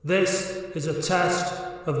This is a test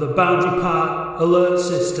of the Boundary Park alert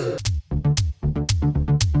system.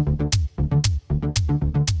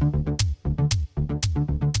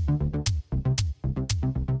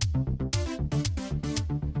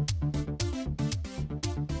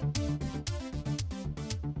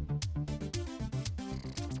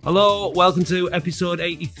 Hello, welcome to episode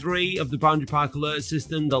 83 of the Boundary Park Alert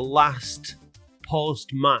System, the last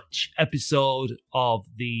post-match episode of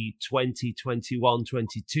the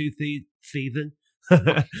 2021-22 season,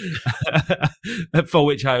 for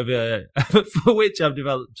which I've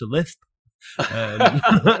developed a lisp.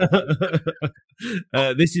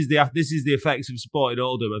 This is the effects of supporting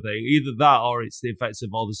Oldham, I think. Either that or it's the effects of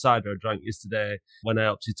all the cider I drank yesterday when I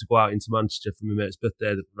opted to go out into Manchester for my mate's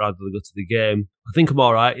birthday rather than go to the game. I think I'm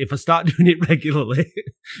all right. If I start doing it regularly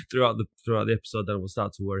throughout the episode, then I will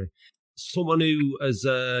start to worry. Someone who has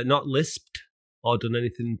not lisped or done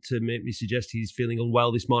anything to make me suggest he's feeling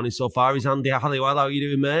unwell this morning so far is Andy Halliwell. How are you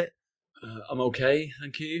doing, mate? I'm okay,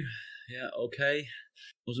 thank you. Yeah, okay.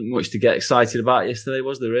 Wasn't much to get excited about yesterday,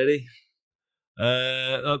 was there, really?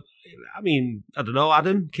 I mean, I don't know.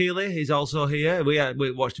 Adam Keeley is also here.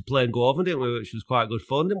 We watched a plane go over, didn't we? Which was quite good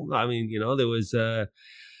fun. I mean, you know, there was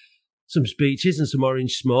some speeches and some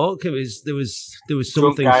orange smoke. There was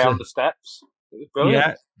something. Drunk guy on the steps. It was brilliant.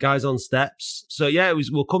 Yeah, guys on steps. So yeah,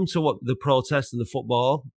 we'll come to what the protest and the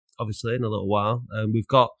football, obviously, in a little while. We've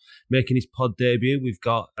got making his pod debut. We've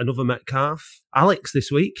got another Metcalf, Alex, this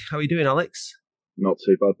week. How are you doing, Alex? Not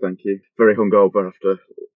too bad, thank you. Very hungover after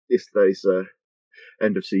yesterday's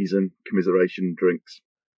end of season commiseration drinks.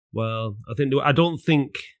 Well, I don't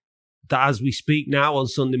think that as we speak now on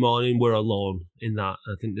Sunday morning, we're alone in that.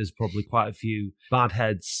 I think there's probably quite a few bad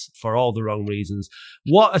heads for all the wrong reasons.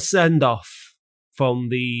 What a send off from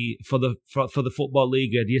for the Football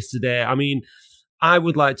League yesterday. I mean, I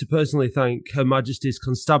would like to personally thank Her Majesty's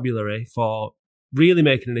Constabulary for really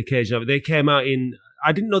making an occasion of it. They came out in.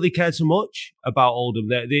 I didn't know they cared so much about Oldham.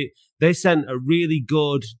 They sent a really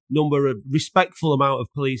good number of respectful amount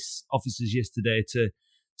of police officers yesterday to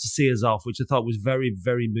see us off, which I thought was very,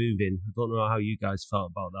 very moving. I don't know how you guys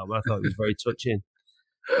felt about that, but I thought it was very touching.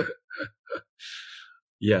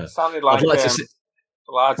 Yeah, it sounded like I'd like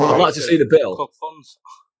to see the bill. Club funds.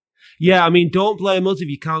 Yeah, I mean, don't blame us if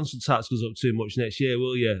your council tax goes up too much next year,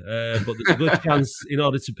 will you? But there's a good chance, in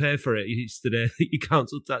order to pay for it yesterday, your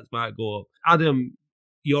council tax might go up. Adam,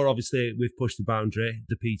 you're obviously with Push the Boundary,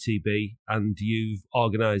 the PTB, and you've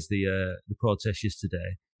organised the protest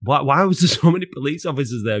yesterday. Why was there so many police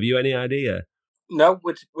officers there? Have you any idea? No,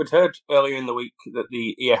 we'd heard earlier in the week that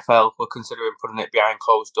the EFL were considering putting it behind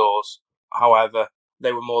closed doors. However,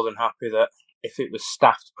 they were more than happy that if it was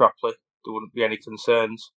staffed properly, there wouldn't be any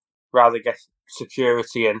concerns. Rather get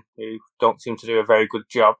security in, who don't seem to do a very good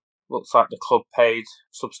job. Looks like the club paid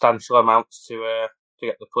substantial amounts to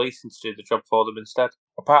get the police in to do the job for them instead.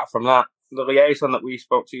 Apart from that, the liaison that we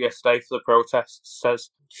spoke to yesterday for the protest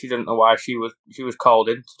says she didn't know why she was called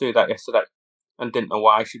in to do that yesterday, and didn't know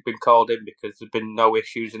why she'd been called in because there'd been no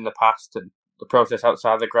issues in the past, and the protests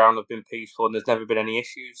outside the ground have been peaceful, and there's never been any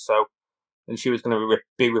issues. So, and she was going to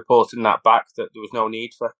be reporting that back, that there was no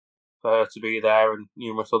need for her to be there, and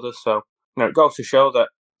numerous others. So, you know, it goes to show that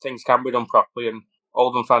things can be done properly, and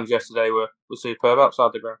Oldham fans yesterday were superb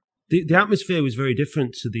outside the ground. The atmosphere was very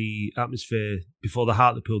different to the atmosphere before the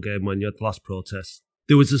Hartlepool game when you had the last protest.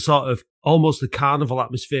 There was a sort of almost a carnival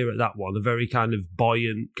atmosphere at that one, a very kind of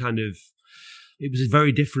buoyant it was a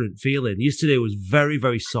very different feeling. Yesterday was very,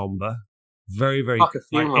 very somber, very, very... Like a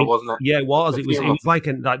funeral, wasn't it? Yeah, it was. It was like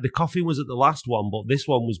the coffin was at the last one, but this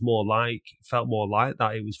one was felt more like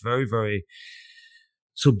that. It was very, very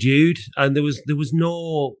subdued, and there was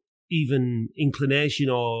no even inclination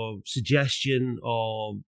or suggestion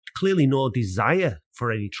or clearly no desire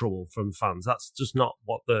for any trouble from fans. That's just not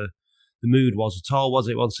what the mood was at all, was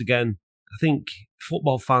it? Once again, I think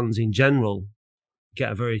football fans in general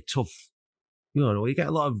get a very tough, we get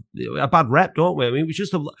a bad rep, don't we? I mean, it was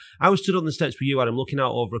just I was stood on the steps with you, Adam, looking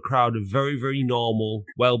out over a crowd of very, very normal,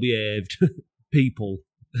 well-behaved people.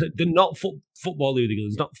 They're not football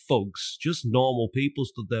hooligans, not thugs, just normal people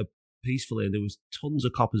stood there peacefully, and there was tons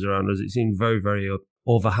of coppers around us. It seemed very, very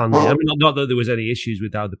overhanded. I mean, not that there was any issues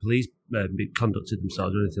with how the police conducted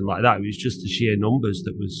themselves or anything like that. It was just the sheer numbers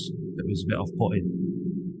that was a bit off-putting.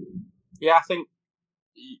 Yeah, I think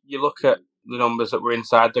you look at the numbers that were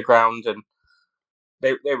inside the ground, and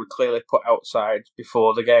they were clearly put outside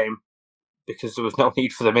before the game because there was no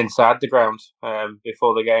need for them inside the ground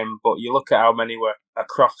before the game. But you look at how many were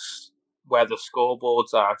across where the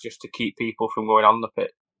scoreboards are just to keep people from going on the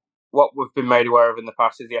pitch. What we've been made aware of in the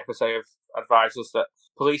past is the FSA have advised us that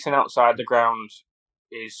policing outside the ground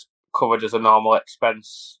is covered as a normal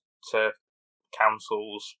expense to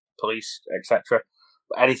councils, police, etc.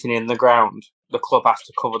 But anything in the ground, the club has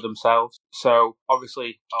to cover themselves. So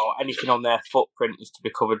obviously, anything on their footprint is to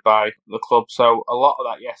be covered by the club. So a lot of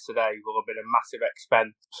that yesterday will have been a massive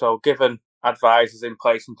expense. So given advisors in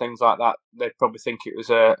place and things like that, they'd probably think it was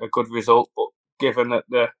a good result. But given that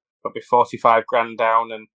they're probably 45 grand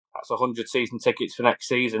down and that's 100 season tickets for next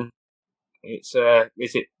season, is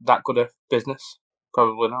it that good a business?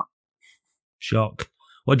 Probably not. Shock.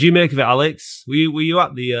 What do you make of it, Alex? Were you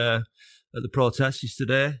at the protest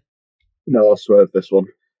yesterday? No, I swerved this one.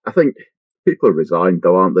 I think people are resigned,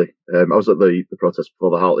 though, aren't they? I was at the protest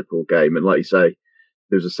before the Hartlepool game, and like you say,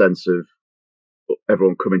 there's a sense of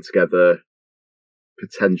everyone coming together,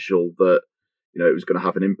 potential that it was going to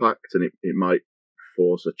have an impact, and it might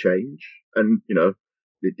force a change. And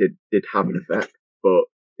it did have an effect. But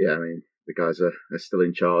yeah, I mean, the guys are still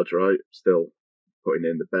in charge, right? Still putting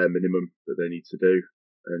in the bare minimum that they need to do,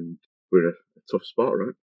 and we're in a tough spot,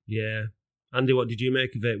 right? Yeah. Andy, what did you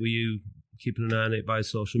make of it? Were you keeping an eye on it by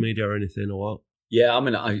social media or anything, or what? Yeah, I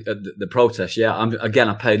mean, the protest, yeah.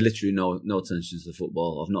 I paid literally no attention to the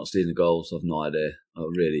football. I've not seen the goals. I've no idea.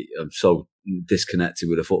 I'm so disconnected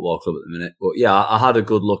with the football club at the minute. But yeah, I had a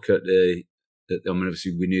good look at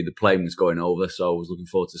obviously we knew the plane was going over, so I was looking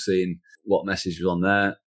forward to seeing what message was on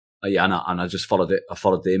there. Yeah, and I just followed it. I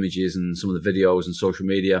followed the images and some of the videos and social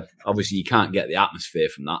media. Obviously, you can't get the atmosphere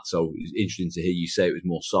from that, so it's interesting to hear you say it was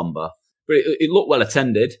more somber. But it looked well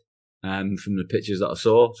attended from the pictures that I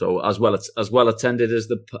saw. So as well attended as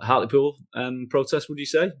the Hartlepool protest, would you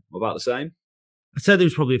say? About the same? I'd say there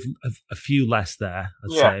was probably a few less there,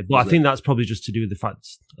 I'd say. But I think that's probably just to do with the fact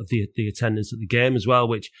of the attendance at the game as well,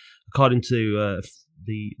 which, according to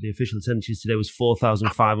the official attendance today, was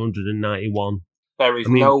 4,591. There is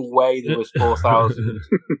no way there was 4,000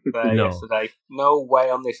 there yesterday. No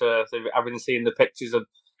way on this earth. Having seen the pictures of,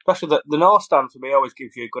 especially the North Stand, for me, always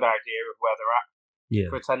gives you a good idea of where they're at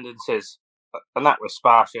for attendances. And that was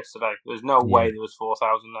sparse yesterday. There's no way there was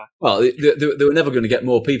 4,000 there. Well, they were never going to get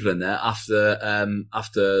more people in there after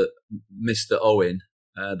Mr. Owen,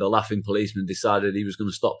 the laughing policeman, decided he was going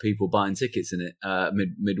to stop people buying tickets in it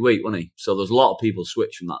midweek, wasn't he? So there's a lot of people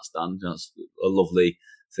switched from that stand. That's a lovely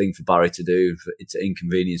thing for Barry to do, to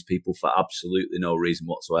inconvenience people for absolutely no reason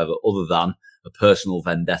whatsoever, other than a personal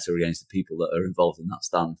vendetta against the people that are involved in that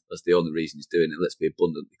stand. That's the only reason he's doing it. Let's be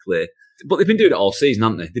abundantly clear. But they've been doing it all season,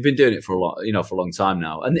 haven't they? They've been doing it for a long time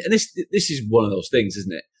now. And this is one of those things,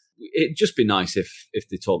 isn't it? It'd just be nice if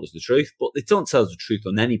they told us the truth, but they don't tell us the truth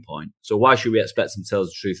on any point. So why should we expect them to tell us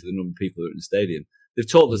the truth of the number of people that are in the stadium? They've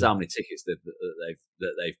told us how many tickets that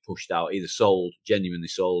they've pushed out, either sold, genuinely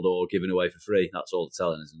sold, or given away for free. That's all they're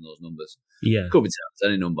telling us in those numbers. Yeah, could be telling us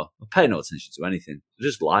any number. I pay no attention to anything. They're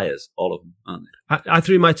just liars, all of them, aren't they? I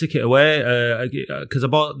threw my ticket away because I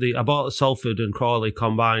bought the Salford and Crawley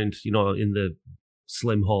combined, in the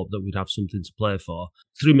slim hope that we'd have something to play for.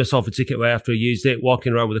 Threw myself a ticket away after I used it,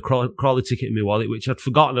 walking around with a Crawley ticket in my wallet, which I'd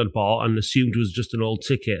forgotten I'd bought and assumed was just an old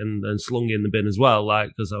ticket, and slung in the bin as well,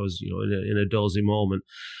 because I was, in a dozy moment.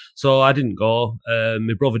 So I didn't go.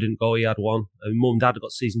 My brother didn't go. He had one. Mum and Dad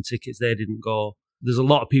got season tickets. They didn't go. There's a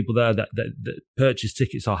lot of people there that purchased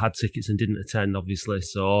tickets or had tickets and didn't attend, obviously.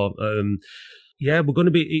 So, it's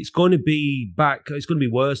going to be back. It's going to be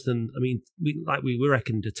worse than, we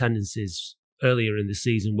reckoned attendances earlier in the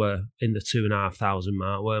season were in the 2,500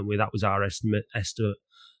 mark, weren't we? That was our estimate. I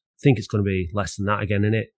think it's going to be less than that again,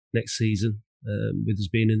 innit, next season, with us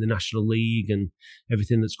being in the National League and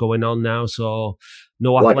everything that's going on now. So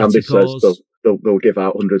no like Atleticos. Says, they'll give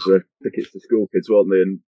out hundreds of tickets to school kids, won't they,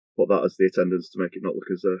 and put that as the attendance to make it not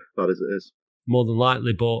look as bad as it is. More than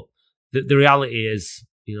likely, but the reality is,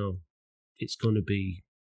 it's going to be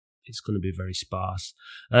very sparse.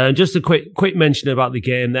 Just a quick mention about the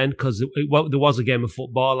game then, because there was a game of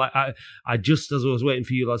football. I just, as I was waiting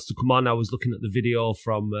for you lads to come on, I was looking at the video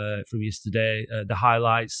from yesterday, the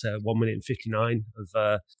highlights, 1 minute and 59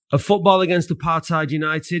 of football against Apartheid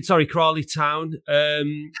United. Sorry, Crawley Town,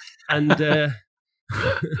 and.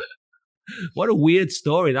 What a weird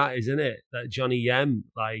story that is, isn't it? That Johnny Yem,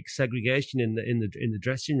 segregation in the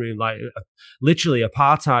dressing room, literally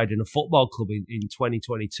apartheid in a football club in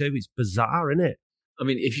 2022. It's bizarre, isn't it? I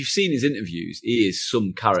mean, if you've seen his interviews, he is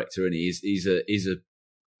some character, and he's a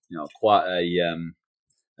quite an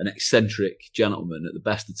eccentric gentleman at the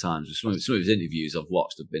best of times. Some of his interviews I've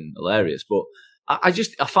watched have been hilarious, but I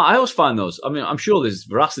always find those. I mean, I'm sure there's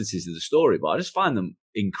veracities to the story, but I just find them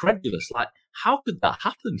incredulous. Like, how could that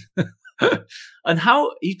happen? And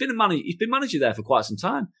how he's been manager there for quite some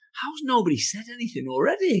time. How's nobody said anything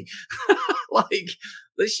already?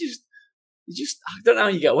 It's I don't know how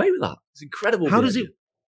you get away with that. It's incredible. How does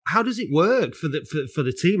it work for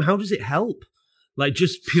the team? How does it help? Like,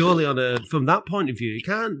 just purely from that point of view, you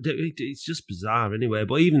can't do it. It's just bizarre anyway.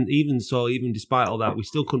 But even despite all that, we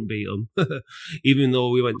still couldn't beat them, even though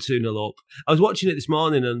we went 2-0 up. I was watching it this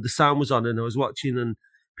morning and the sound was on, and I was watching and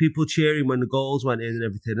people cheering when the goals went in and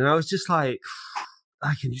everything. And I was just like,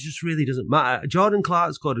 it just really doesn't matter. Jordan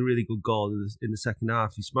Clark scored a really good goal in the second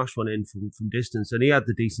half. He smashed one in from distance, and he had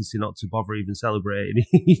the decency not to bother even celebrating.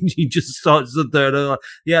 He just stood there and like,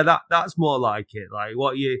 yeah, that's more like it. Like,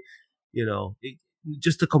 what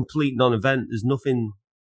just a complete non-event. There's nothing.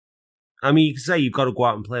 I mean, you can say you've got to go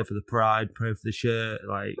out and play for the pride, play for the shirt,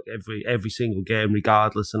 like every single game,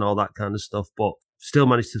 regardless, and all that kind of stuff. But still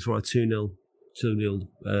managed to throw a 2-0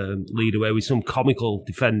 lead away with some comical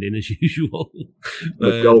defending as usual.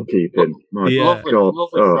 The goalkeeping,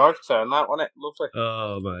 lovely frog turn that, wasn't it? Lovely.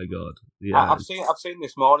 Oh my god! Yeah, I've seen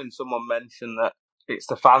this morning someone mention that it's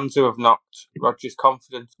the fans who have knocked Rodgers'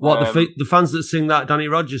 confidence. What, the fans that sing that Danny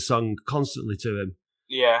Rodgers song constantly to him?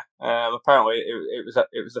 Yeah, apparently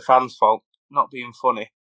it was the fans' fault. Not being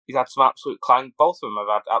funny. He's had some absolute clang. Both of them have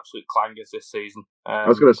had absolute clangers this season. I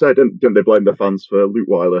was going to say, didn't they blame the fans for Luke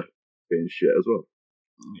Weiler being shit as well?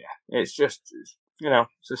 Yeah, it's just, it's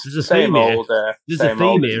There's a same theme old. There's a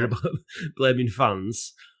theme here about blaming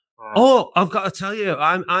fans. Oh, I've got to tell you,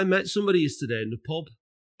 I met somebody yesterday in the pub.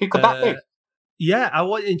 Who could that be? Yeah, I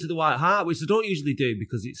went into the White Hart, which I don't usually do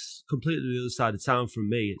because it's completely the other side of town from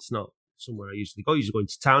me. It's not somewhere I usually go. I usually go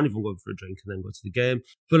into town if I'm going for a drink and then go to the game.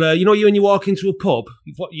 But when you walk into a pub,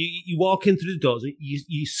 you walk in through the doors,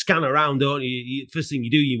 you scan around, don't you? First thing you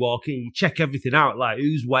do, you walk in, you check everything out, like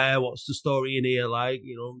who's where, what's the story in here, like,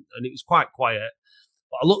 and it was quite quiet.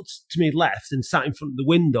 But I looked to my left and sat in front of the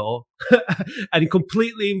window, and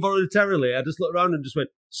completely involuntarily, I just looked around and just went,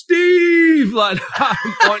 Steve! Like that,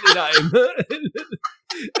 and pointed at him.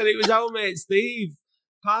 And it was our mate, Steve.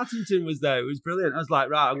 Partington was there. It was brilliant. I was like,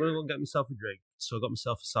 right, I'm going to go and get myself a drink. So I got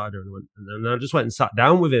myself a cider and then I just went and sat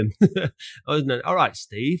down with him. I was like, all right,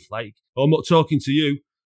 Steve, like, I'm not talking to you.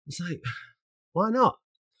 It's like, why not?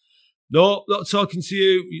 No, not talking to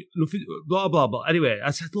you, nothing, blah, blah, blah. Anyway,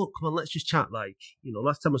 I said, look, come on, let's just chat. Like,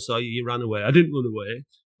 last time I saw you, you ran away. I didn't run away.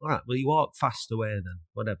 All right, well, you walked fast away then,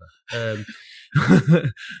 whatever.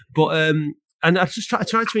 And I just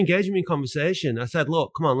tried to engage him in conversation. I said,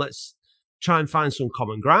 look, come on, let's try and find some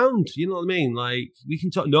common ground. You know what I mean? Like, we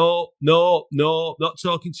can talk. No, not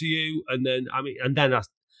talking to you. And then I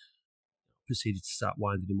proceeded to start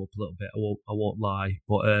winding him up a little bit. I won't lie,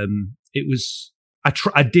 but it was.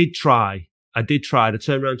 I did try. I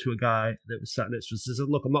turned around to a guy that was sat next to us and said,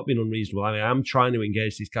 look, I'm not being unreasonable. I mean, I'm trying to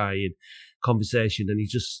engage this guy in conversation, and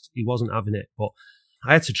he wasn't having it. But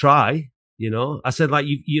I had to try. I said, like,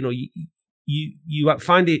 you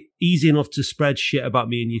find it easy enough to spread shit about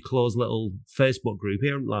me in your closed little Facebook group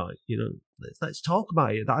here. I'm like, let's talk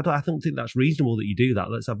about it. I don't think that's reasonable that you do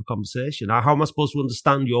that. Let's have a conversation. How am I supposed to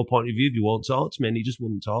understand your point of view if you won't talk to me? And he just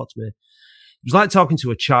wouldn't talk to me. It was like talking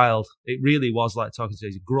to a child. It really was like talking to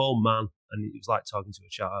a grown man, and it was like talking to a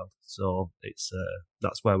child. So it's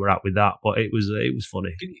that's where we're at with that. But it was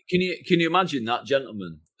funny. Can you imagine that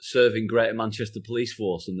gentleman serving Greater Manchester Police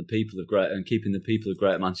Force and keeping the people of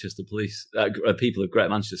Greater Manchester people of Greater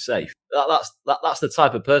Manchester safe? That's the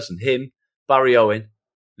type of person. Him, Barry Owen,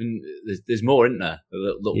 and there's more, isn't there? A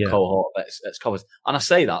little cohort of ex-coppers. And I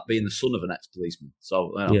say that being the son of an ex-policeman.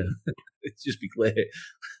 So let's just be clear.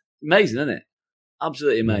 Amazing, isn't it?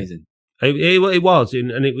 Absolutely amazing. It was,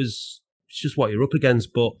 and it's just what you're up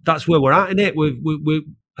against. But that's where we're at in it.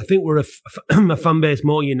 I think we're a fan base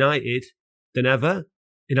more united than ever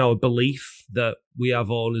in our belief that we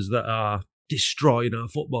have owners that are destroying our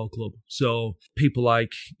football club. So people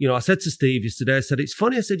like, I said to Steve yesterday, I said, it's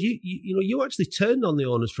funny. I said, you actually turned on the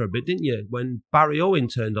owners for a bit, didn't you? When Barry Owen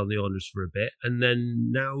turned on the owners for a bit, and then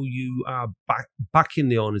now you are back in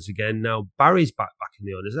the owners again. Now Barry's back in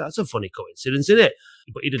the owners. That's a funny coincidence, isn't it?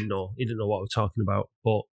 But he didn't know what we're talking about.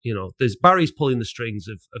 But there's Barry's pulling the strings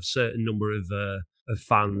of certain number of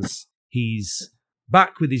fans. He's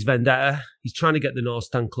back with his vendetta. He's trying to get the North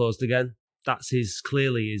Stand closed again. That's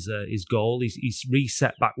clearly his goal. He's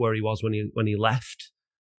reset back where he was when he left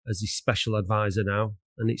as his special advisor now,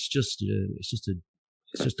 and it's just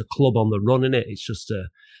a club on the run, isn't it? It's just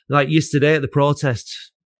like yesterday at the protest,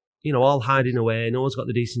 all hiding away. No one's got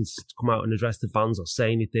the decency to come out and address the fans or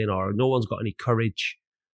say anything, or no one's got any courage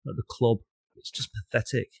at the club. It's just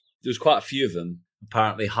pathetic. There was quite a few of them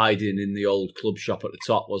apparently hiding in the old club shop at the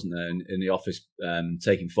top, wasn't there? In the office,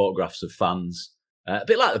 taking photographs of fans. A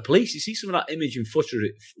bit like the police. You see some of that image and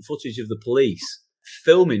footage of the police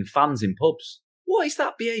filming fans in pubs. What is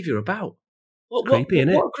that behaviour about? Creepy, isn't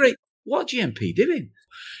it? What GMP doing?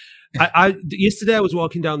 Yesterday I was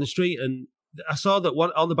walking down the street and I saw that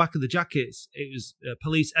one on the back of the jackets. It was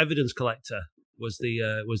police evidence collector was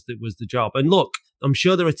the job. And look, I'm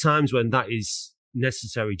sure there are times when that is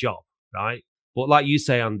necessary job, right? But like you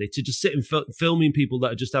say, Andy, to just sit and filming people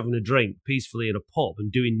that are just having a drink peacefully in a pub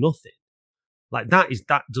and doing nothing, like that's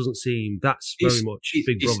very much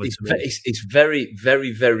Big Brother to me. It's very,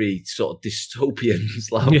 very, very sort of dystopian,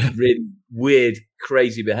 really weird,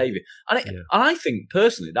 crazy behaviour. And I think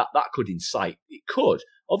personally that could incite. It could.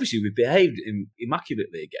 Obviously, we've behaved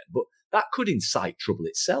immaculately again, but that could incite trouble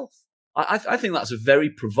itself. I think that's a very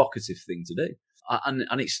provocative thing to do, and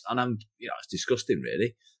it's disgusting,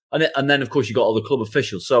 really. And then, of course, you got all the club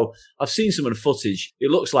officials. So I've seen some of the footage. It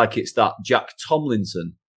looks like it's that Jack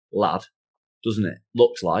Tomlinson lad, doesn't it?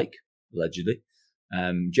 Looks like, allegedly.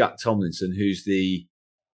 Jack Tomlinson, who's the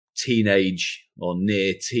teenage or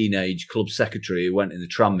near teenage club secretary who went in the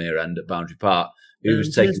Tranmere end at Boundary Park, who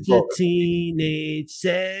was taking just a teenage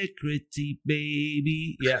secretary,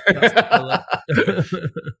 baby. Yeah, that's the fella.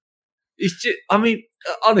 It's just, I mean,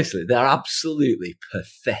 honestly, they're absolutely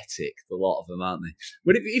pathetic, the lot of them, aren't they?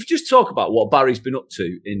 But if you just talk about what Barry's been up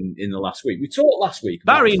to in the last week, we talked last week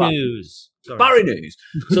about Barry news. Sorry. Barry news.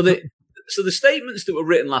 So the statements that were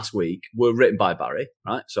written last week were written by Barry,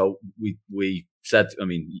 right? So we said, I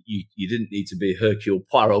mean, you didn't need to be Hercule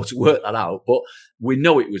Poirot to work that out, but we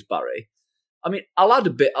know it was Barry. I mean, I'll add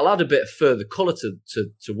a bit of further colour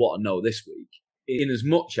to what I know this week, in as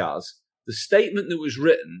much as the statement that was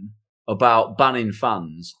written about banning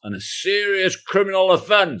fans and a serious criminal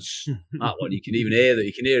offence. That one, you can even hear that.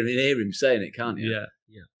 You can hear him saying it, can't you?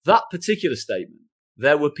 Yeah. That particular statement,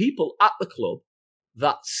 there were people at the club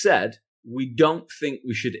that said, we don't think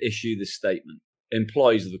we should issue this statement.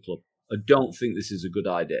 Employees of the club, I don't think this is a good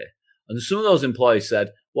idea. And some of those employees said,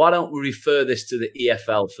 why don't we refer this to the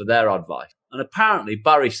EFL for their advice? And apparently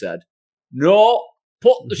Barry said, no,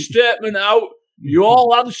 put the statement out. You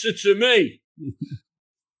all answer to me.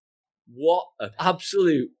 What an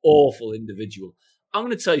absolute awful individual. I'm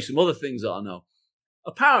going to tell you some other things that I know.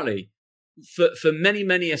 Apparently, for many,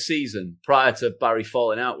 many a season prior to Barry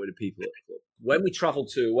falling out with the people at the club, when we travelled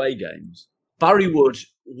to away games, Barry would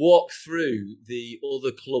walk through the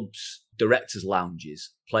other club's directors'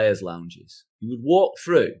 lounges, players' lounges. He would walk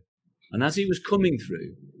through, and as he was coming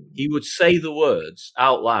through, he would say the words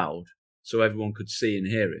out loud so everyone could see and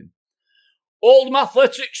hear him. Oldham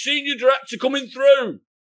Athletics Senior Director coming through.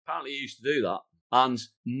 Apparently he used to do that. And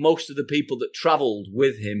most of the people that travelled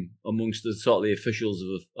with him amongst the sort of the officials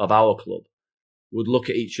of our club would look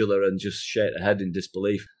at each other and just shake their head in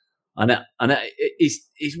disbelief. And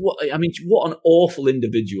he's what an awful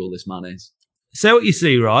individual this man is. Say what you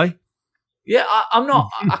see, Roy. Yeah,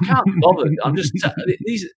 I can't be bothered. I'm just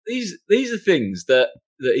these are things that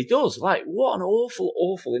he does. Like, what an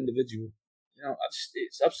awful individual. You know,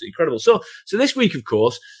 it's absolutely incredible. So this week, of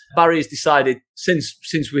course, Barry has decided since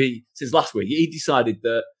last week, he decided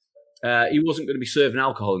that he wasn't going to be serving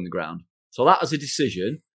alcohol in the ground. So that was a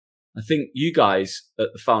decision. I think you guys at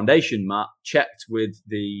the foundation, Matt, checked with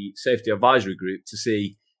the safety advisory group to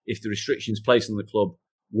see if the restrictions placed on the club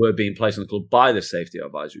were being placed on the club by the safety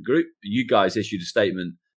advisory group. You guys issued a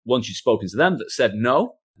statement once you'd spoken to them that said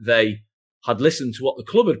no. They had listened to what the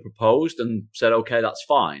club had proposed and said, okay, that's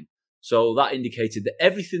fine. So that indicated that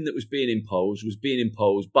everything that was being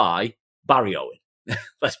imposed by Barry Owen.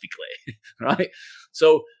 Let's be clear, right?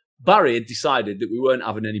 So Barry had decided that we weren't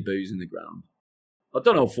having any booze in the ground. I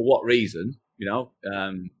don't know for what reason, other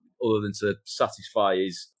than to satisfy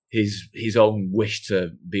his own wish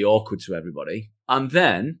to be awkward to everybody. And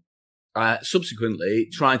then, subsequently,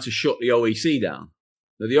 trying to shut the OEC down.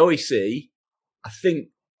 Now, the OEC, I think,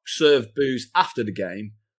 served booze after the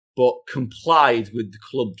game, but complied with the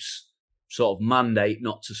club's sort of mandate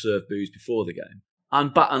not to serve booze before the game.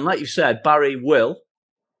 And like you said, Barry will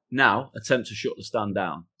now attempt to shut the stand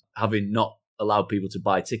down, having not allowed people to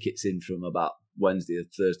buy tickets in from about Wednesday or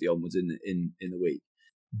Thursday onwards in the week.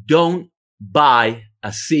 Don't buy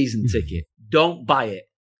a season ticket. Don't buy it.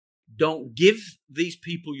 Don't give these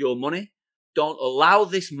people your money. Don't allow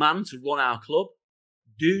this man to run our club.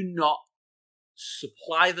 Do not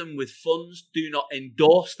supply them with funds. Do not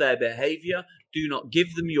endorse their behaviour. Do not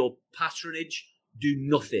give them your patronage. Do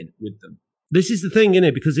nothing with them. This is the thing, isn't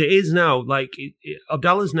it? Because it is now, like,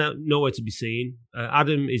 Abdallah's now nowhere to be seen.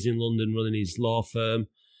 Adam is in London running his law firm.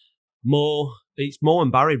 It's Mo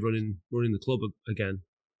and Barry running the club again.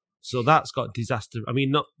 So that's got disaster. I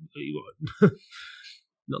mean, not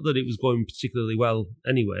Not that it was going particularly well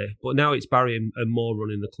anyway, but now it's Barry and Moore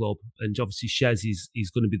running the club, and obviously Shez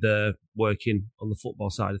is going to be there working on the football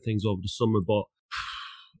side of things over the summer. But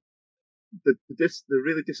the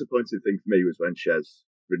really disappointing thing for me was when Shez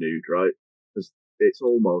renewed, right? Because it's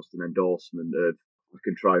almost an endorsement of I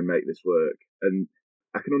can try and make this work, and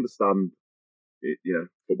I can understand.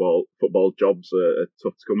 Football jobs are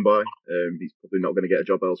tough to come by. He's probably not going to get a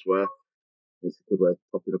job elsewhere. It's a good way of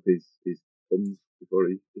topping up his funds before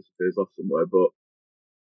he disappears off somewhere. But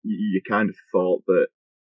you kind of thought that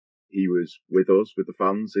he was with us, with the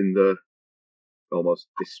fans, in the almost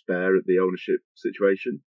despair at the ownership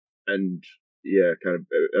situation. And yeah, kind of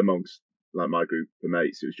amongst like my group of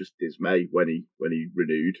mates, it was just dismay when he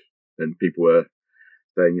renewed, and people were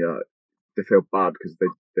saying they feel bad because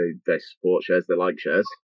they support Shez, they like Shez,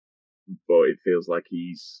 but it feels like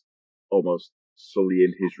he's almost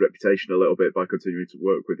sullying his reputation a little bit by continuing to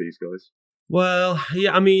work with these guys. Well,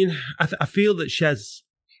 yeah, I mean, I feel that Shez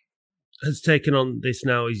has taken on this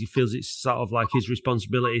now as he feels it's sort of like his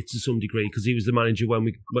responsibility to some degree, because he was the manager when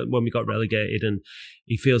we got relegated, and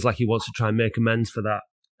he feels like he wants to try and make amends for that.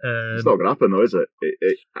 It's not going to happen though, is it?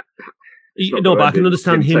 No, but I can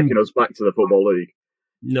understand him taking us back to the Football League.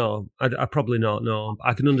 No, I probably not. No,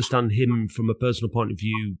 I can understand him from a personal point of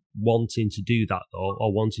view wanting to do that though,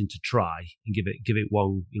 or wanting to try and give it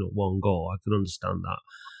one go. I can understand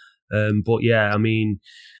that. But yeah, I mean,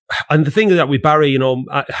 and the thing that with Barry,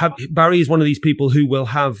 Barry is one of these people who will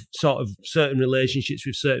have sort of certain relationships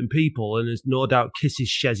with certain people, and there's no doubt kisses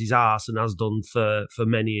Shez's arse and has done for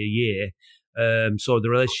many a year. So the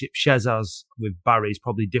relationship Shez has with Barry is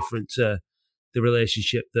probably different to the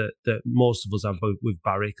relationship that most of us have with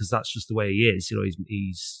Barry, because that's just the way he is.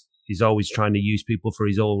 He's always trying to use people for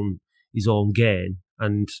his own gain,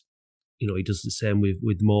 and he does the same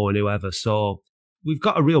with Mo and whoever. So we've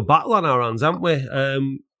got a real battle on our hands, haven't we?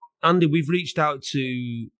 Andy, we've reached out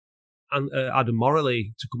to Adam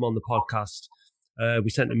Morley to come on the podcast.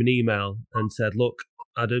 We sent him an email and said, look,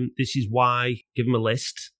 Adam, this is why. Give him a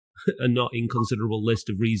list, a not inconsiderable list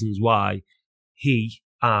of reasons why he,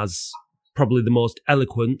 as probably the most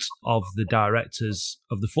eloquent of the directors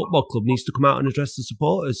of the football club, needs to come out and address the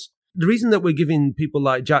supporters. The reason that we're giving people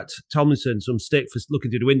like Jack Tomlinson some stick for looking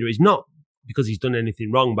through the window is not because he's done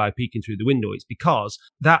anything wrong by peeking through the window. It's because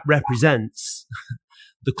that represents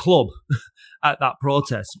the club at that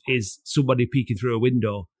protest is somebody peeking through a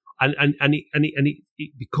window. And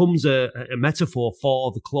it becomes a metaphor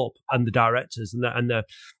for the club and the directors and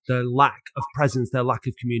their lack of presence, their lack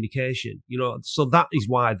of communication. So that is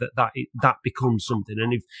why that becomes something.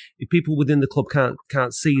 And if people within the club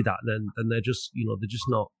can't see that, then they're just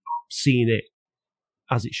not seeing it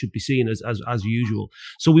as it should be seen as usual.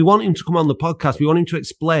 So we want him to come on the podcast. We want him to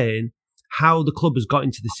explain how the club has got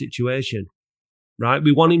into this situation. Right,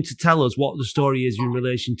 we want him to tell us what the story is in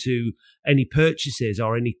relation to any purchases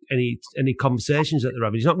or any conversations that they're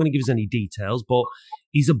having. He's not going to give us any details, but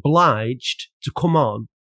he's obliged to come on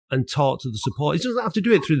and talk to the supporters. He doesn't have to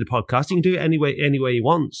do it through the podcast. He can do it any way he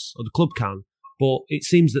wants, or the club can. But it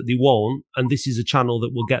seems that they won't, and this is a channel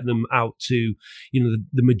that will get them out to the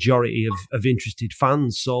majority of interested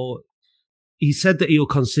fans. So he said that he'll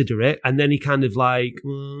consider it, and then he kind of made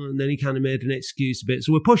an excuse a bit.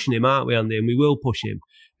 So we're pushing him, aren't we, Andy? And we will push him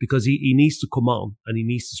because he needs to come on and he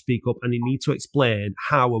needs to speak up and he needs to explain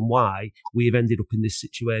how and why we have ended up in this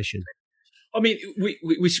situation. I mean, we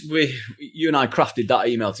you and I crafted that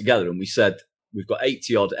email together, and we said we've got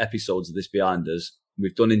 80 odd episodes of this behind us.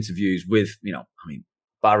 We've done interviews with,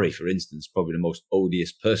 Barry, for instance, probably the most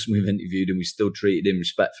odious person we've interviewed, and we still treated him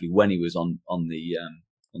respectfully when he was on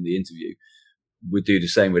the interview. We do the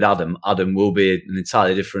same with Adam. Adam will be an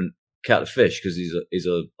entirely different kettle of fish because he's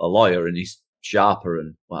a lawyer and he's sharper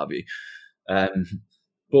and what have you.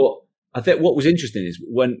 But I think what was interesting is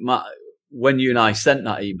when you and I sent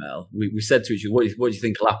that email, we said to each other, what do you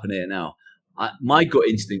think will happen here now? My gut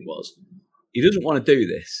instinct was he doesn't want to do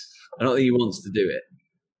this. I don't think he wants to do it.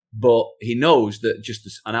 But he knows that just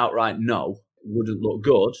an outright no wouldn't look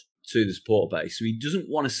good to the support base. So he doesn't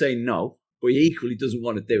want to say no, but he equally doesn't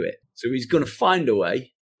want to do it. So he's going to find a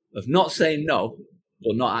way of not saying no,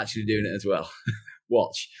 but not actually doing it as well.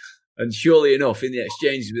 Watch. And surely enough, in the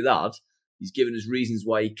exchanges with Ad, he's given us reasons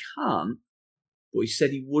why he can't, but he said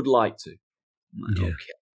he would like to. I'm like, okay.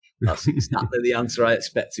 That's exactly the answer I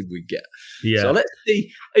expected we'd get. Yeah. So let's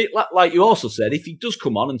see. Like you also said, if he does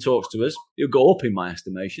come on and talks to us, he'll go up in my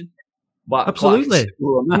estimation. Absolutely.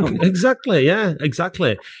 Exactly. Yeah,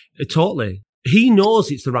 exactly. Totally. he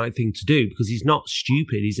knows it's the right thing to do because he's not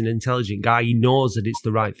stupid. He's an intelligent guy. He knows that it's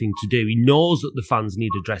the right thing to do. He knows that the fans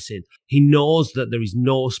need addressing. He knows that there is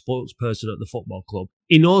no spokesperson at the football club.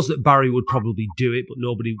 He knows that Barry would probably do it, but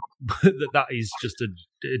nobody, that is just a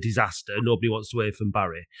disaster. Nobody wants to hear from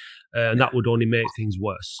Barry. And that would only make things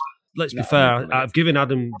worse. Let's be fair. I've given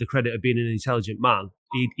Adam the credit of being an intelligent man.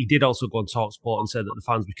 He did also go on TalkSport and said that the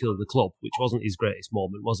fans were killing the club, which wasn't his greatest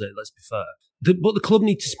moment, was it? Let's be fair. But the club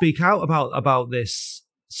need to speak out about this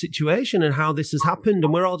situation and how this has happened.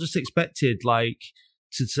 And we're all just expected,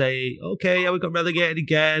 to say, okay, yeah, we got relegated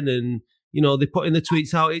again. And, they put in the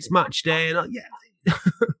tweets out, it's match day. And yeah,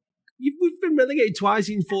 we've been relegated twice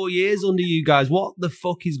in 4 years under you guys. What the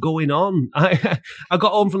fuck is going on? I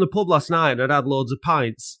got home from the pub last night and I'd had loads of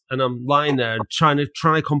pints and I'm lying there trying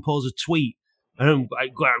to compose a tweet. And I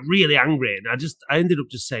got really angry, and I ended up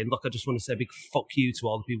just saying, "Look, I just want to say a big fuck you to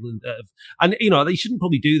all the people." And they shouldn't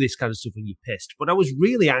probably do this kind of stuff when you're pissed. But I was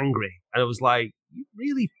really angry, and I was like, "You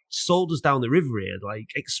really sold us down the river here. Like,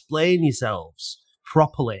 explain yourselves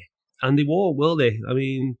properly." And they won't, will they? I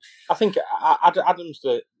mean, I think Adam's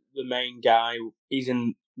the main guy. He's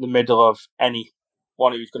in the middle of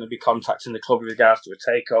anyone who's going to be contacting the club with regards to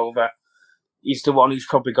a takeover. He's the one who's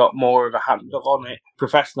probably got more of a handle on it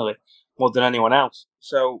professionally, more than anyone else.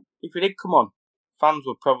 So if he did come on, fans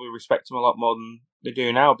would probably respect him a lot more than they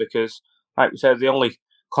do now because, like we said, the only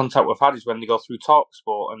contact we've had is when they go through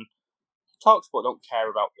TalkSport, and TalkSport don't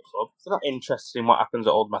care about the club. They're not interested in what happens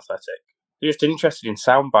at Oldham Athletic. They're just interested in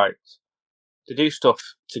sound bites. They do stuff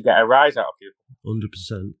to get a rise out of people.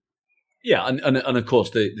 100%. Yeah, and of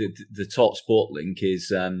course the TalkSport link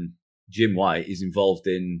is Jim White is involved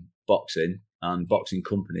in boxing and boxing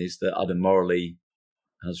companies that Adam Morley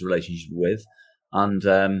has a relationship with, and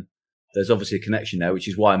there's obviously a connection there, which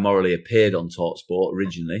is why Morley appeared on TalkSport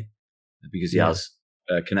originally, because he has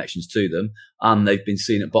connections to them, and they've been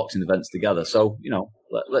seen at boxing events together. So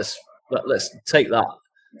let's take that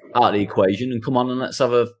out of the equation and come on and let's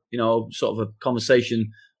have a sort of a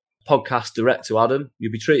conversation podcast direct to Adam.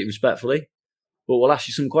 You'll be treated respectfully, but we'll ask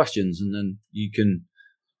you some questions, and then you can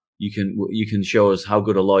show us how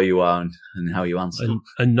good a lawyer you are and how you answer them.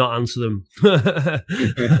 And not answer them.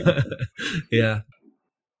 Yeah.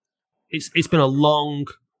 It's been a long,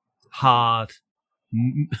 hard...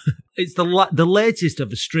 It's the latest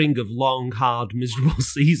of a string of long, hard, miserable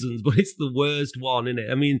seasons, but it's the worst one, isn't it?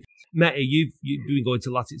 I mean, Matty, you've been going to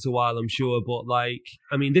Latics a while, I'm sure, but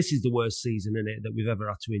this is the worst season, isn't it, that we've ever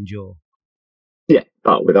had to endure. Yeah,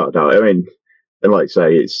 without a doubt. I mean, and like I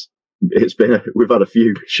say, it's been we've had a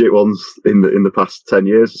few shit ones in the past 10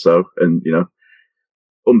 years or so, and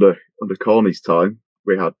under Corney's time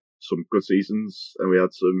we had some good seasons and we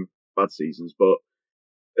had some bad seasons, but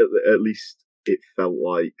at least it felt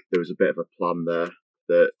like there was a bit of a plan there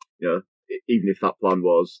that even if that plan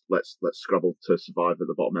was let's scrabble to survive at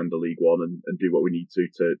the bottom end of League One and do what we need to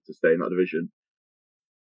stay in that division.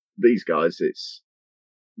 These guys, it's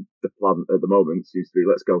the plan at the moment seems to be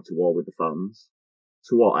let's go to war with the fans.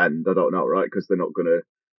 To what end? I don't know, right? Because they're not gonna.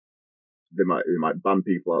 They might ban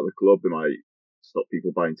people out of the club. They might stop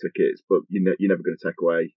people buying tickets. But you're never going to take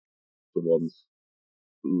away someone's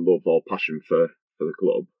love or passion for the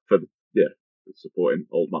club, for supporting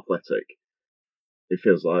Oldham Athletic. It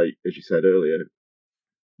feels like, as you said earlier,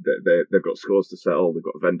 that they've got scores to settle. They've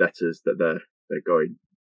got vendettas that they're going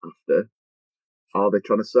after. Are they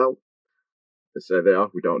trying to sell? They say they are.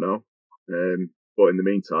 We don't know. But in the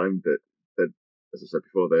meantime, that as I said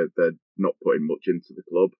before, they're not putting much into the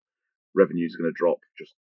club. Revenue's going to drop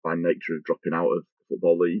just by nature of dropping out of the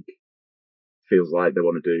Football League. Feels like they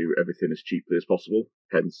want to do everything as cheaply as possible.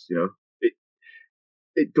 Hence,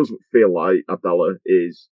 it doesn't feel like Abdallah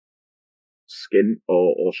is skint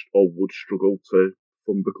or would struggle to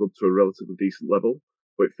fund the club to a relatively decent level,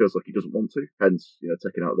 but it feels like he doesn't want to. Hence,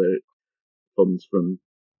 taking out the funds from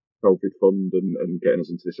COVID fund and getting us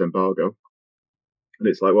into this embargo. And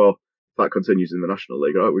it's like, well, if that continues in the National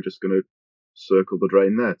League, right, we're just going to circle the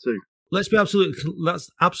drain there too. Let's be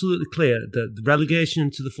absolutely clear that the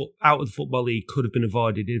relegation to out of the Football League could have been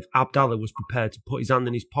avoided if Abdallah was prepared to put his hand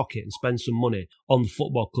in his pocket and spend some money on the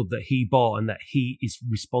football club that he bought and that he is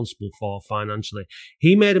responsible for financially.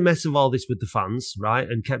 He made a mess of all this with the fans, right,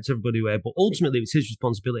 and kept everybody away, but ultimately it was his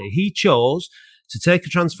responsibility. He chose to take a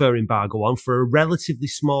transfer embargo on for a relatively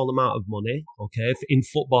small amount of money, okay, in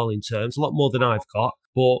footballing terms, a lot more than I've got,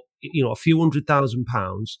 but a few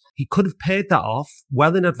 £100,000. He could have paid that off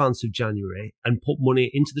well in advance of January and put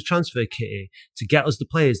money into the transfer kitty to get us the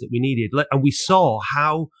players that we needed. And we saw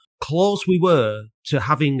how close we were to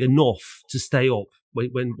having enough to stay up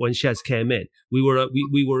when Shez came in. We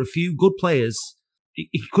were a few good players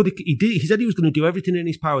He said he was going to do everything in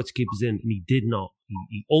his power to keep us in, and he did not.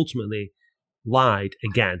 He ultimately lied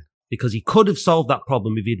again, because he could have solved that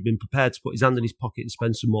problem if he'd been prepared to put his hand in his pocket and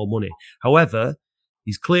spend some more money. However,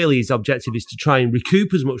 his objective is to try and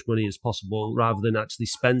recoup as much money as possible rather than actually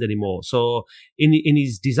spend any more. So in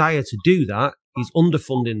his desire to do that, he's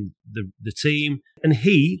underfunding the team, and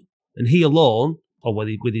he alone, or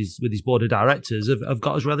with his board of directors, have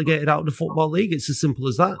got us relegated out of the Football League. It's as simple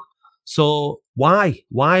as that. So why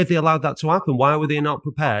have they allowed that to happen? Why were they not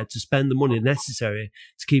prepared to spend the money necessary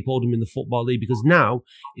to keep Oldham in the Football League? Because now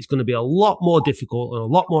it's going to be a lot more difficult and a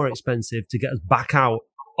lot more expensive to get us back out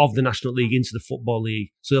of the National League into the Football League.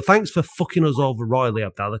 So thanks for fucking us over royally,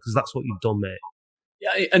 Abdallah, because that's what you've done, mate.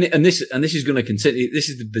 Yeah, and this is going to continue. This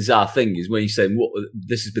is the bizarre thing, is when you say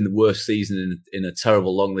this has been the worst season in a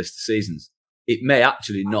terrible long list of seasons. It may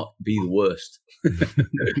actually not be the worst.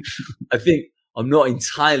 I think I'm not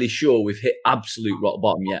entirely sure we've hit absolute rock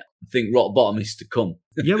bottom yet. I think rock bottom is to come.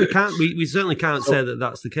 Yeah, we can't. We certainly can't say that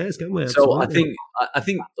that's the case, can we? Absolutely. So I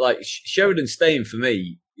think like Sheridan staying for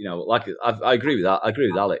me. You know, like I agree with that. I agree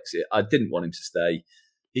with Alex. I didn't want him to stay.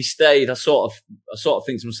 He stayed. I sort of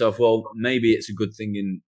think to myself, well, maybe it's a good thing,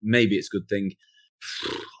 and maybe it's a good thing.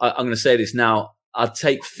 I'm going to say this now. I'd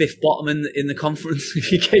take fifth bottom in the conference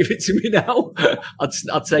if you gave it to me now.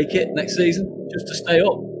 I'd take it next season just to stay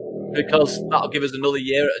up, because that'll give us another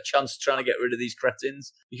year at a chance of trying to get rid of these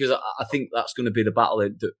cretins. Because I think that's going to be the battle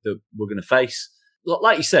that we're going to face.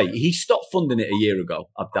 Like you say, he stopped funding it a year ago.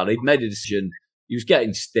 Abdallah, he'd made a decision. He was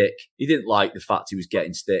getting stick. He didn't like the fact he was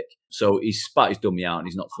getting stick. So he's spat his dummy out and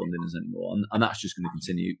he's not funding us anymore. And that's just going to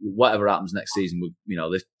continue. Whatever happens next season,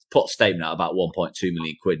 they put a statement out about 1.2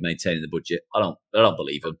 million quid maintaining the budget. I don't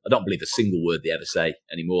believe them. I don't believe a single word they ever say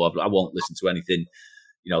anymore. I won't listen to anything,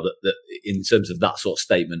 that in terms of that sort of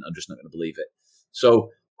statement. I'm just not going to believe it. So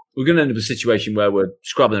we're going to end up in a situation where we're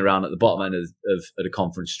scrabbling around at the bottom end of the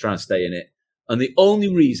conference, trying to stay in it. And the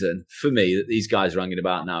only reason for me that these guys are hanging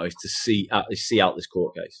about now is to see out this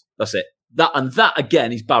court case. That's it. That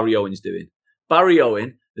again is Barry Owen's doing. Barry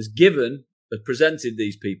Owen has presented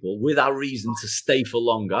these people with our reason to stay for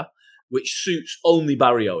longer, which suits only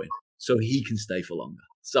Barry Owen, so he can stay for longer.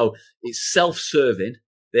 So it's self-serving,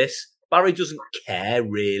 this. Barry doesn't care,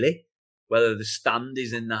 really, whether the stand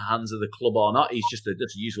is in the hands of the club or not. It's just a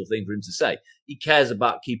useful thing for him to say. He cares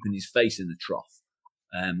about keeping his face in the trough.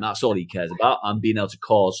 That's all he cares about, and being able to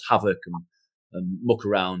cause havoc and muck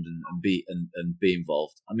around and be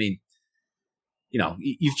involved. I mean,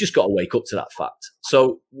 you've just got to wake up to that fact.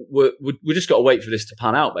 So we just got to wait for this to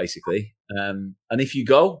pan out, basically. And if you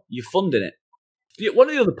go, you're funding it. One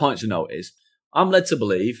of the other points to note is I'm led to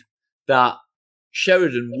believe that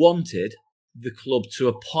Sheridan wanted the club to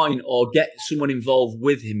appoint or get someone involved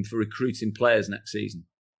with him for recruiting players next season.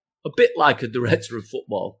 A bit like a director of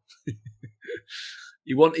football.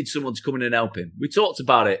 He wanted someone to come in and help him. We talked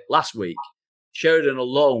about it last week. Sheridan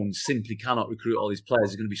alone simply cannot recruit all these players.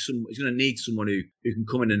 He's going to need someone who can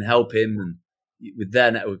come in and help him and with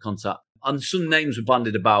their network contact. And some names were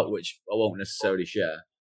bandied about, which I won't necessarily share.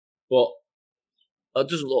 But it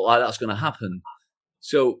doesn't look like that's going to happen.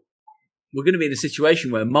 So we're going to be in a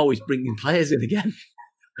situation where Mo is bringing players in again.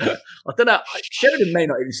 I don't know. Sheridan may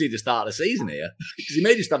not even see the start of the season here, because he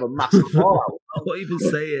may just have a massive fallout. Don't even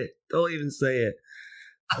say it.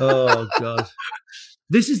 Oh God!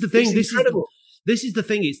 This is the thing. It's incredible. This is the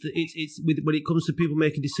thing. It's when it comes to people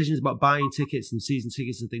making decisions about buying tickets and season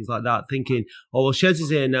tickets and things like that, thinking, oh well, Shez is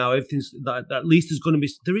here now. Everything's at least there's going to be.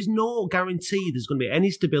 There is no guarantee there's going to be any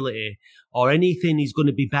stability or anything is going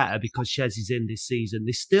to be better because Shez is in this season.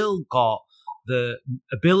 They still got the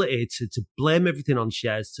ability to blame everything on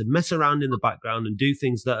Shez, to mess around in the background and do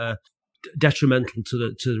things that are detrimental to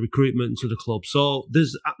the recruitment and to the club. So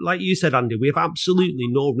there's, like you said, Andy, we have absolutely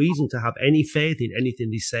no reason to have any faith in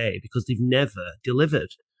anything they say because they've never delivered.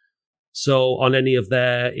 So on any of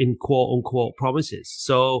their in quote unquote promises.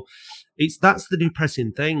 So that's the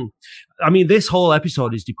depressing thing. I mean, this whole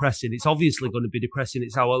episode is depressing. It's obviously going to be depressing.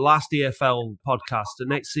 It's our last EFL podcast. The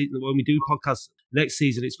next season, when we do podcasts next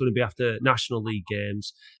season, it's going to be after National League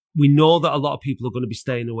games. We know that a lot of people are going to be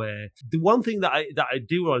staying away. The one thing that I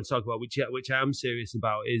do want to talk about, which I am serious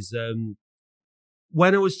about, is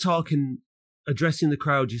when I was addressing the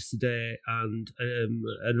crowd yesterday, and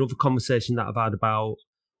another conversation that I've had about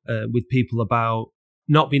with people about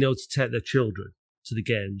not being able to take their children to the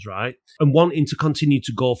games, right? And wanting to continue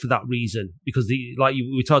to go for that reason, because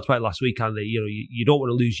we talked about it last week, Andy, you don't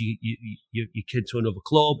want to lose your kid to another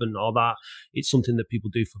club and all that. It's something that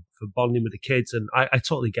people do for bonding with the kids, and I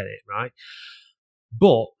totally get it, right?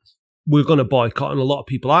 But we're going to boycott, and a lot of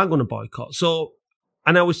people aren't going to boycott. So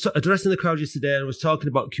And I was addressing the crowd yesterday, and I was talking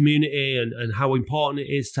about community and how important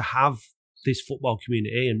it is to have this football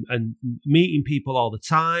community and meeting people all the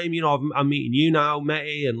time. You know, I'm meeting you now,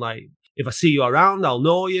 Matty, and like, if I see you around, I'll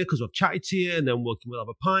know you because I've chatted to you, and then we'll have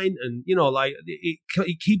a pint. And, you know, like,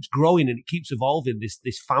 it keeps growing and it keeps evolving, this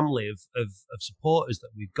family of supporters that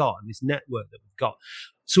we've got and this network that we've got.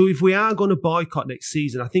 So if we are going to boycott next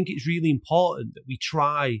season, I think it's really important that we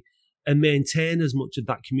try and maintain as much of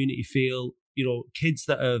that community feel. You know, kids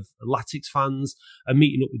that are Latics fans are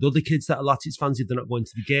meeting up with other kids that are Latics fans if they're not going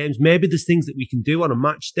to the games. Maybe there's things that we can do on a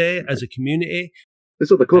match day as a community.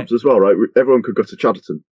 There's other clubs as well, right? Everyone could go to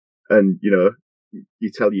Chadderton and, you know,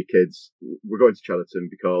 you tell your kids, we're going to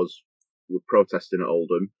Chadderton because we're protesting at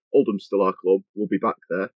Oldham. Oldham's still our club. We'll be back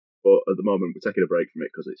there. But at the moment, we're taking a break from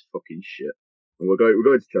it because it's fucking shit. And we're going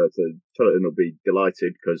to Chadderton. Chadderton will be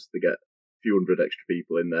delighted because they get a few hundred extra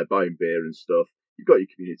people in there buying beer and stuff. You've got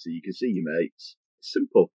your community, you can see your mates. It's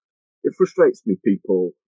simple. It frustrates me,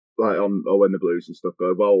 people like on when the Blues and stuff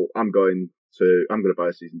go, well, I'm going to buy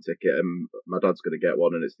a season ticket and my dad's going to get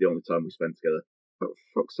one and it's the only time we spend together. But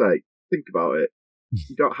for fuck's sake, think about it.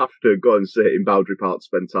 You don't have to go and sit in Boundary Park to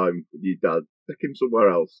spend time with your dad. Take him somewhere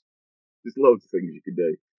else. There's loads of things you can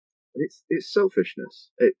do. And it's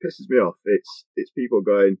selfishness. It pisses me off. It's people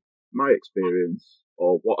going, my experience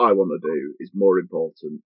or what I want to do is more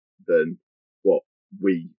important than what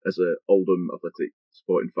we as a Oldham Athletic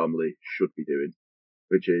supporting family should be doing,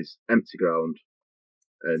 which is empty ground.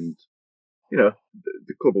 And, you know,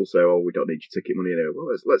 the club will say, oh, we don't need your ticket money anyway.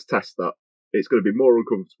 Well, let's test that. It's going to be more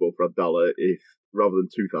uncomfortable for Abdallah if rather than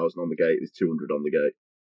 2,000 on the gate, there's 200 on the gate.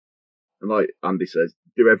 And like Andy says,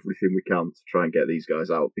 do everything we can to try and get these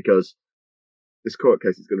guys out because this court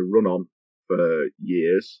case is going to run on for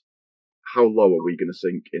years. How low are we going to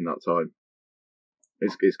sink in that time?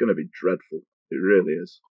 It's going to be dreadful. It really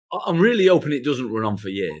is. I'm really hoping it doesn't run on for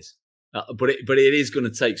years, but it is going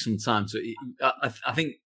to take some time to. I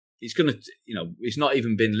think it's going to, you know, it's not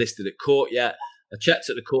even been listed at court yet. I checked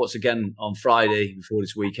at the courts again on Friday before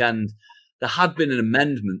this weekend. There had been an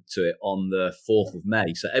amendment to it on the 4th of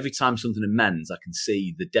May. So every time something amends, I can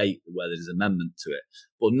see the date where there's an amendment to it.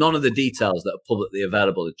 But none of the details that are publicly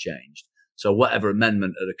available had changed. So whatever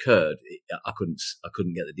amendment had occurred, I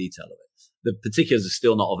couldn't get the detail of it. The particulars are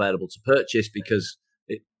still not available to purchase because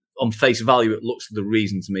on face value, it looks the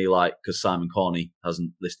reason to me like because Simon Corney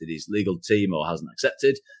hasn't listed his legal team or hasn't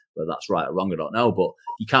accepted. Whether that's right or wrong, I don't know. But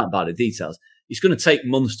you can't buy the details. It's going to take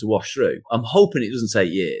months to wash through. I'm hoping it doesn't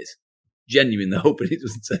take years. Genuinely hoping it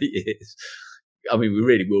doesn't take years. I mean, we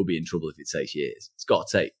really will be in trouble if it takes years. It's got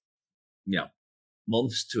to take, you know,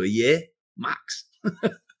 months to a year max.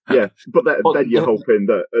 Yeah, but then you're hoping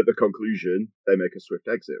that at the conclusion they make a swift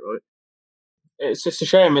exit, right? It's just a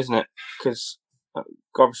shame, isn't it? Because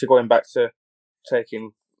obviously going back to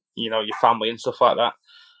taking, you know, your family and stuff like that,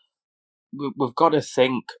 we've got to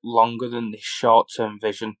think longer than this short-term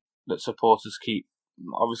vision that supporters keep.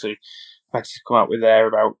 Obviously, Betty's come out with there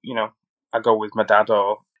about, you know, I go with my dad,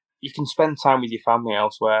 or you can spend time with your family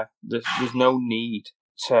elsewhere. There's no need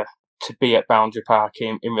to be at Boundary Park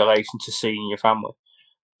in relation to seeing your family.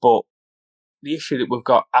 But the issue that we've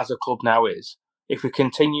got as a club now is if we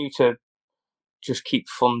continue to just keep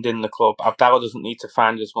funding the club, Abdallah doesn't need to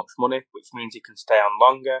find as much money, which means he can stay on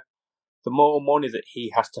longer. The more money that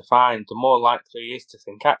he has to find, the more likely he is to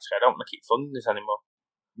think, actually, I don't want to keep funding this anymore.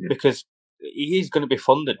 Yeah. Because he is going to be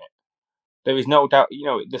funding it. There is no doubt, you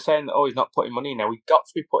know, they're saying that, oh, he's not putting money in now. We've got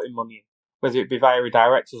to be putting money in. Whether it be via a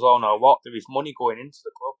director's loan or what, there is money going into the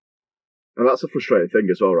club. And that's a frustrating thing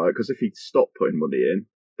as well, right? Because if he stopped putting money in,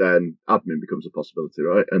 then admin becomes a possibility,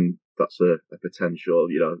 right? And that's a potential,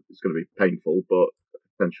 you know, it's going to be painful, but a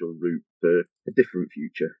potential route to a different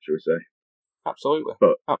future, shall we say. Absolutely.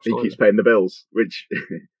 But absolutely. He keeps paying the bills, which,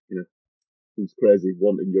 you know, seems crazy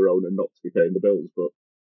wanting your own and not to be paying the bills, but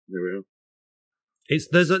there we are.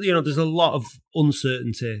 There's a lot of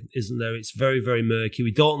uncertainty, isn't there? It's very, very murky.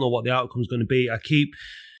 We don't know what the outcome's going to be.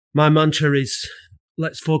 My mantra is,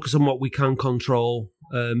 let's focus on what we can control,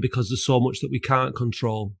 because there's so much that we can't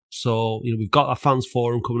control. So, you know, we've got our fans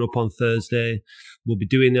forum coming up on Thursday. We'll be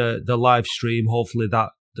doing the live stream. Hopefully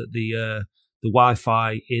that the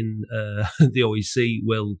Wi-Fi in the OEC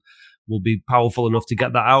will be powerful enough to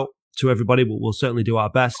get that out to everybody. But we'll certainly do our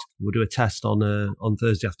best. We'll do a test on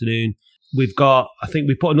Thursday afternoon. I think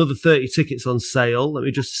we put another 30 tickets on sale. Let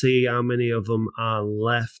me just see how many of them are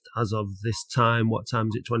left as of this time. What time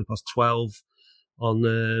is it? 12:20.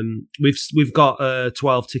 We've got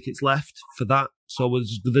 12 tickets left for that. So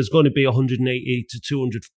there's going to be 180 to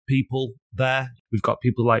 200 people there. We've got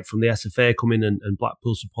people like from the SFA coming and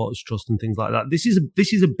Blackpool Supporters Trust and things like that. This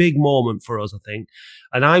is a big moment for us, I think.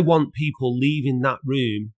 And I want people leaving that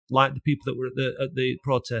room, like the people that were at the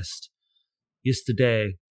protest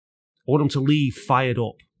yesterday. I want them to leave fired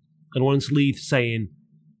up. And I want them to leave saying,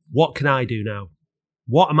 what can I do now?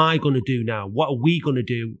 What am I going to do now? What are we going to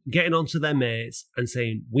do? Getting onto their mates and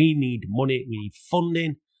saying, we need money, we need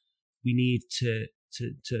funding, we need to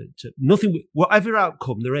nothing, whatever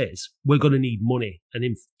outcome there is, we're going to need money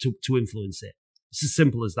and to influence it. It's as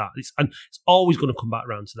simple as that. And it's always going to come back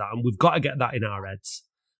around to that. And we've got to get that in our heads,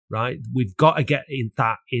 right? We've got to get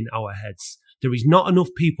that in our heads. There is not enough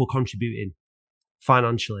people contributing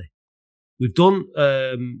financially. We've done,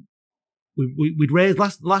 we'd raised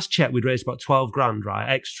last check. We'd raised about 12 grand, right,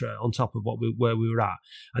 extra on top of where we were at,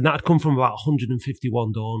 and that had come from about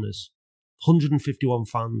 151 donors, 151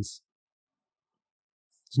 fans.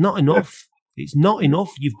 It's not enough. It's not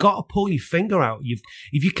enough. You've got to pull your finger out.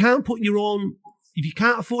 If you can't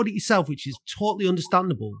afford it yourself, which is totally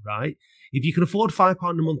understandable, right? If you can afford £5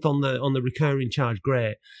 a month on the recurring charge,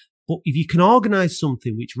 great. But if you can organise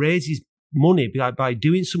something which raises money by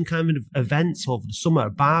doing some kind of events over the summer, a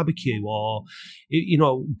barbecue, or, you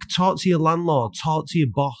know, talk to your landlord, talk to your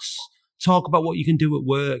boss, talk about what you can do at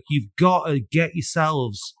work. You've got to get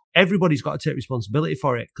yourselves, everybody's got to take responsibility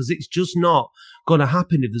for it, because it's just not going to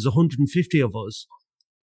happen if there's 150 of us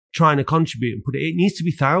trying to contribute and put it. It needs to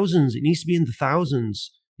be thousands. It needs to be in the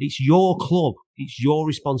thousands. It's your club. It's your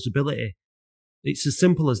responsibility. It's as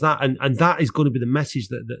simple as that, and that is going to be the message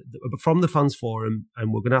that from the fans forum,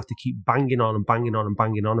 and we're going to have to keep banging on and banging on and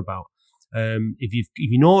banging on about. If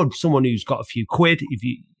you know someone who's got a few quid,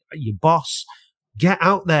 your boss, get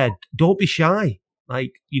out there. Don't be shy.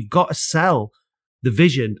 Like, you've got to sell the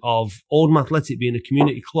vision of Oldham Athletic being a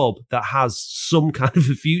community club that has some kind of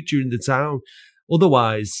a future in the town.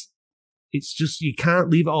 Otherwise, it's just, you can't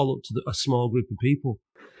leave it all up to a small group of people.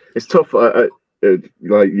 It's tough. Like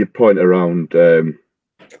your point around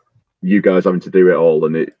you guys having to do it all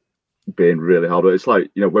and it being really hard. It's like,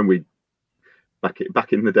 you know, when we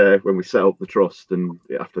back in the day when we set up the trust and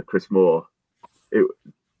after Chris Moore, it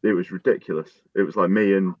was ridiculous. It was like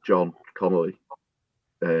me and John Connolly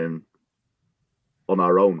on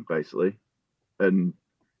our own basically, and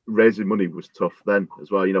raising money was tough then as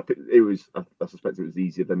well. You know, it was, I suspect it was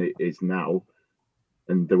easier than it is now,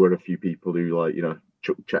 and there were a few people who, like, you know,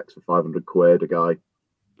 chucked checks for 500 quid. A guy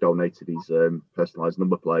donated his personalised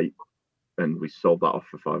number plate and we sold that off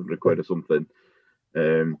for 500 quid or something.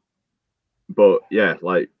 But yeah,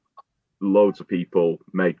 like, loads of people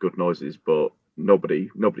made good noises, but nobody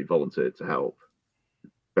volunteered to help.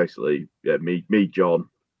 Basically, yeah, me, John,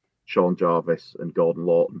 Sean Jarvis and Gordon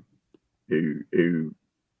Lawton who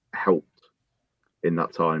helped in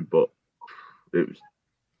that time. But it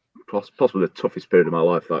was possibly the toughest period of my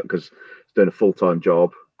life, that, because doing a full-time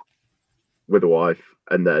job with a wife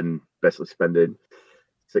and then basically spending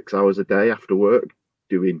 6 hours a day after work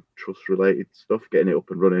doing trust-related stuff, getting it up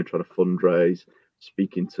and running, trying to fundraise,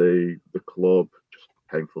 speaking to the club. Just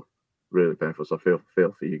painful, really painful. So I feel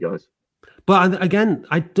for you guys. But again,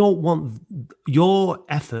 I don't want your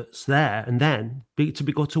efforts there and then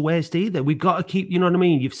go to waste either. We've got to keep, you know what I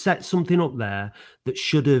mean? You've set something up there that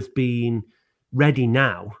should have been ready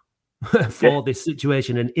now for this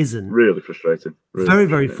situation and isn't. Really frustrating.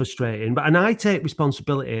 Very frustrating. And I take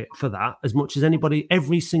responsibility for that as much as anybody,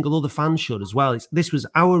 every single other fan should as well. This was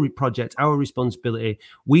our project, our responsibility.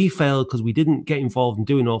 We failed because we didn't get involved and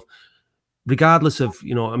do enough. Regardless of,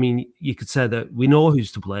 you know, I mean, you could say that we know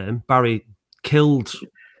who's to blame. Barry killed.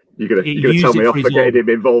 You're gonna tell me off for getting him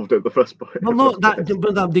involved at the first point. Well, look,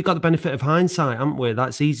 they've got the benefit of hindsight, haven't we?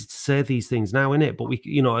 That's easy to say these things now, isn't it? But we,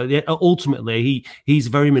 you know, ultimately he's a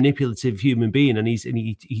very manipulative human being, and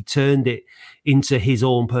he turned it into his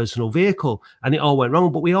own personal vehicle, and it all went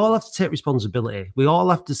wrong. But we all have to take responsibility. We all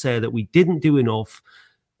have to say that we didn't do enough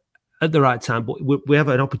at the right time. But we have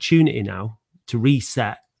an opportunity now to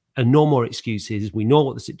reset, and no more excuses. We know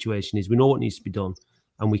what the situation is. We know what needs to be done,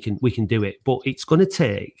 and we can do it. But it's going to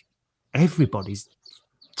take everybody's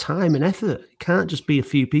time and effort. It can't just be a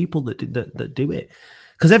few people that do it.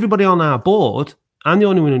 Because everybody on our board, I'm the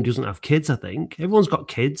only one who doesn't have kids, I think. Everyone's got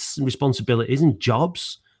kids and responsibilities and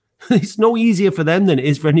jobs. It's no easier for them than it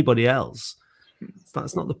is for anybody else.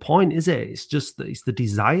 That's not the point, is it? It's just that it's the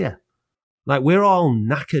desire. Like, we're all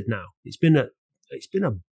knackered now. It's been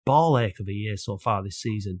a ball ache of a year so far this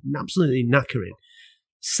season. Absolutely knackering.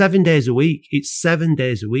 7 days a week. It's 7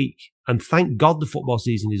 days a week. And thank God the football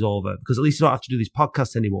season is over, because at least I don't have to do this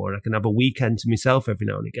podcast anymore, and I can have a weekend to myself every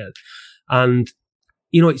now and again. And,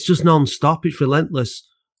 you know, it's just non-stop. It's relentless.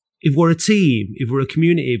 if we're a team, if we're a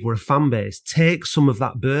community, if we're a fan base, take some of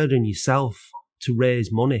that burden yourself to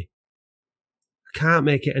raise money. I can't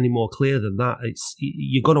make it any more clear than that.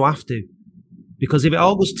 You're going to have to. Because if it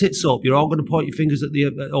all goes tits up, you're all going to point your fingers at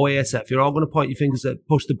the OASF. You're all going to point your fingers at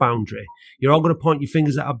Push the Boundary. You're all going to point your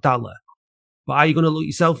fingers at Abdallah. But are you going to look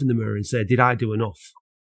yourself in the mirror and say, did I do enough?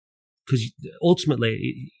 Because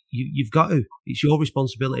ultimately, you've got to. It's your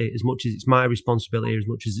responsibility as much as it's my responsibility, as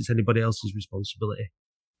much as it's anybody else's responsibility.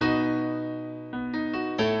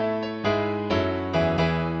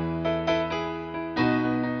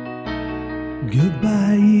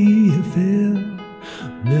 Goodbye, EFL.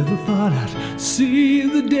 Never thought I'd see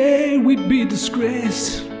the day we'd be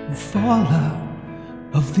disgraced and fall out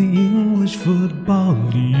of the English Football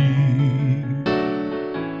League.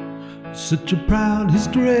 Such a proud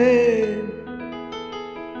history.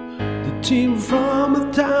 The team from a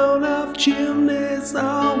town of chimneys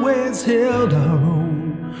always held our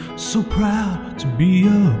own. So proud to be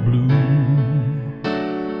a Blue.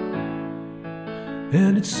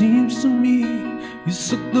 And it seems to me you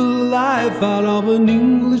sucked the life out of an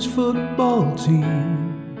English football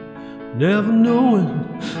team. Never knowing,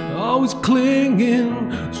 always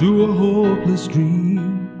clinging to a hopeless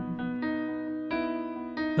dream.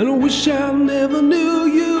 And I wish I never knew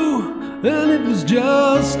you, and it was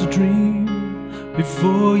just a dream.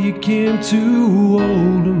 Before you came too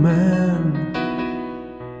old a man,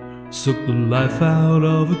 sucked the life out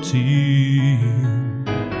of a team.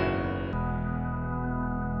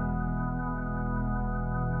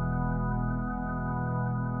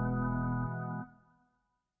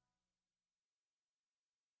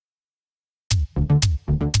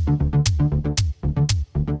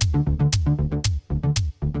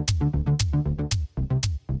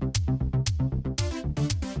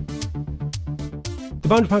 The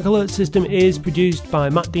Boundary Park Alert System is produced by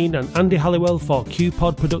Matt Dean and Andy Halliwell for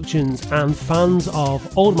QPod Productions and fans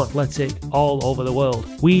of Oldham Athletic all over the world.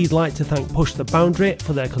 We'd like to thank Push the Boundary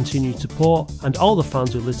for their continued support and all the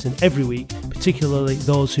fans who listen every week, particularly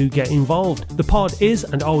those who get involved. The pod is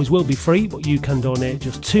and always will be free, but you can donate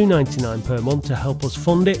just $2.99 per month to help us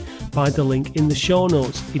fund it by the link in the show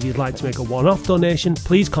notes. If you'd like to make a one-off donation,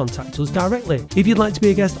 please contact us directly. If you'd like to be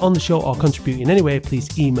a guest on the show or contribute in any way, please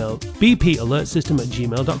email bpalertsystem@gmail.com.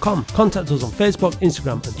 Contact us on Facebook,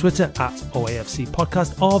 Instagram and Twitter at OAFC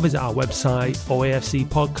Podcast, or visit our website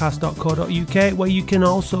oafcpodcast.co.uk, where you can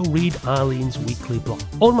also read Arlene's weekly blog.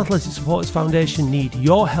 Oldham Athletic Supporters Foundation need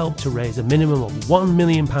your help to raise a minimum of £1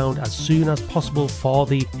 million as soon as possible for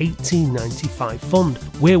the 1895 fund.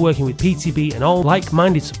 We're working with PTB and all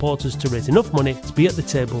like-minded supporters to raise enough money to be at the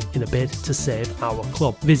table in a bid to save our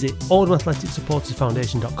club. Visit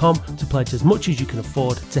OldhamAthleticSupportersFoundation.com to pledge as much as you can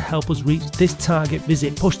afford to help us reach this target.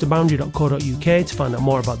 Visit pushtheboundary.co.uk to find out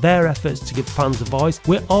more about their efforts to give fans a voice.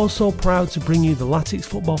 We're also proud to bring you the Latics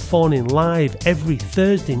Football Phone-In live every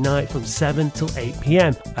Thursday night from 7 till 8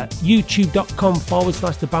 p.m. at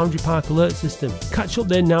youtube.com/the Boundary Park Alert System. Catch up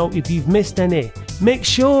there now if you've missed any. Make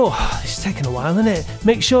sure, it's taken a while, isn't it?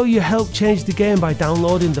 Make sure you help change the game by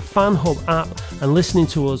downloading the Fan Hub app and listening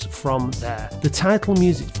to us from there. The title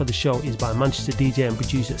music for the show is by Manchester DJ and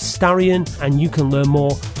producer Starion, and you can learn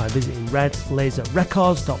more by visiting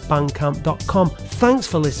redlaserrecords.bandcamp.com. Thanks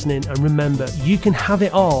for listening, and remember, you can have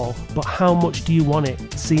it all, but how much do you want it?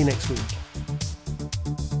 See you next week.